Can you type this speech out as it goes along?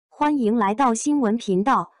欢迎来到新闻频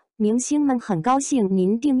道，明星们很高兴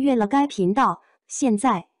您订阅了该频道。现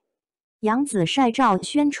在，杨紫晒照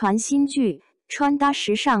宣传新剧，穿搭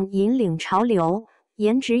时尚引领潮流，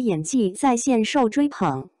颜值演技在线受追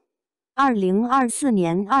捧。2024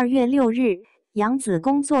年2月6日，杨紫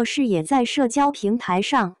工作室也在社交平台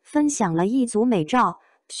上分享了一组美照，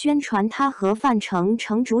宣传她和范丞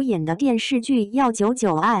丞主演的电视剧《要久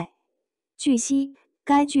久爱》。据悉，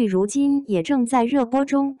该剧如今也正在热播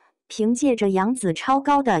中，凭借着杨紫超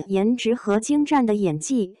高的颜值和精湛的演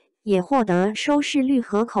技，也获得收视率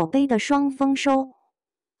和口碑的双丰收。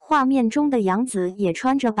画面中的杨紫也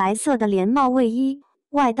穿着白色的连帽卫衣，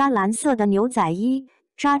外搭蓝色的牛仔衣，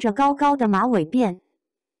扎着高高的马尾辫，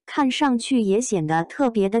看上去也显得特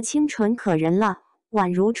别的清纯可人了，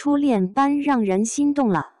宛如初恋般让人心动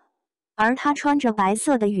了。而她穿着白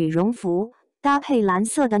色的羽绒服，搭配蓝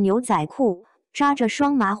色的牛仔裤，扎着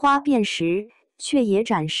双麻花辫时，却也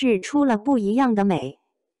展示出了不一样的美。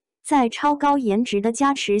在超高颜值的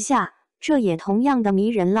加持下，这也同样的迷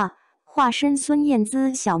人了。化身孙燕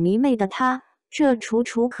姿小迷妹的她，这楚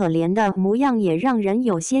楚可怜的模样也让人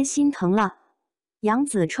有些心疼了。杨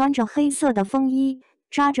紫穿着黑色的风衣，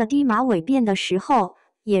扎着低马尾辫的时候，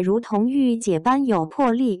也如同御姐般有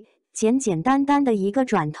魄力，简简单单的一个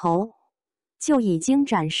转头，就已经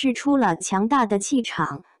展示出了强大的气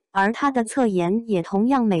场。而她的侧颜也同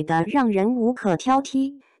样美得让人无可挑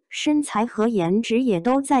剔，身材和颜值也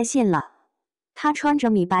都在线了。她穿着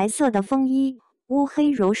米白色的风衣，乌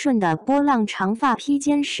黑柔顺的波浪长发披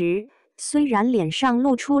肩时，虽然脸上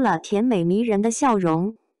露出了甜美迷人的笑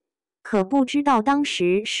容，可不知道当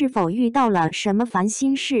时是否遇到了什么烦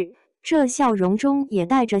心事，这笑容中也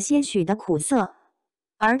带着些许的苦涩。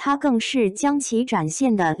而她更是将其展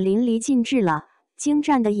现得淋漓尽致了。精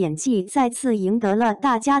湛的演技再次赢得了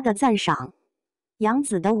大家的赞赏。杨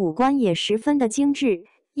紫的五官也十分的精致，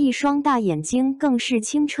一双大眼睛更是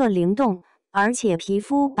清澈灵动，而且皮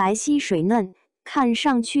肤白皙水嫩，看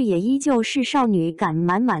上去也依旧是少女感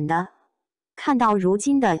满满的。看到如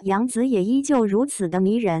今的杨紫也依旧如此的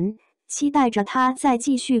迷人，期待着她在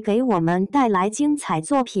继续给我们带来精彩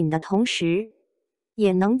作品的同时，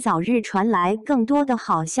也能早日传来更多的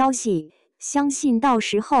好消息。相信到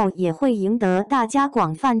时候也会赢得大家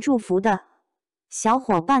广泛祝福的。小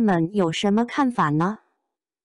伙伴们有什么看法呢？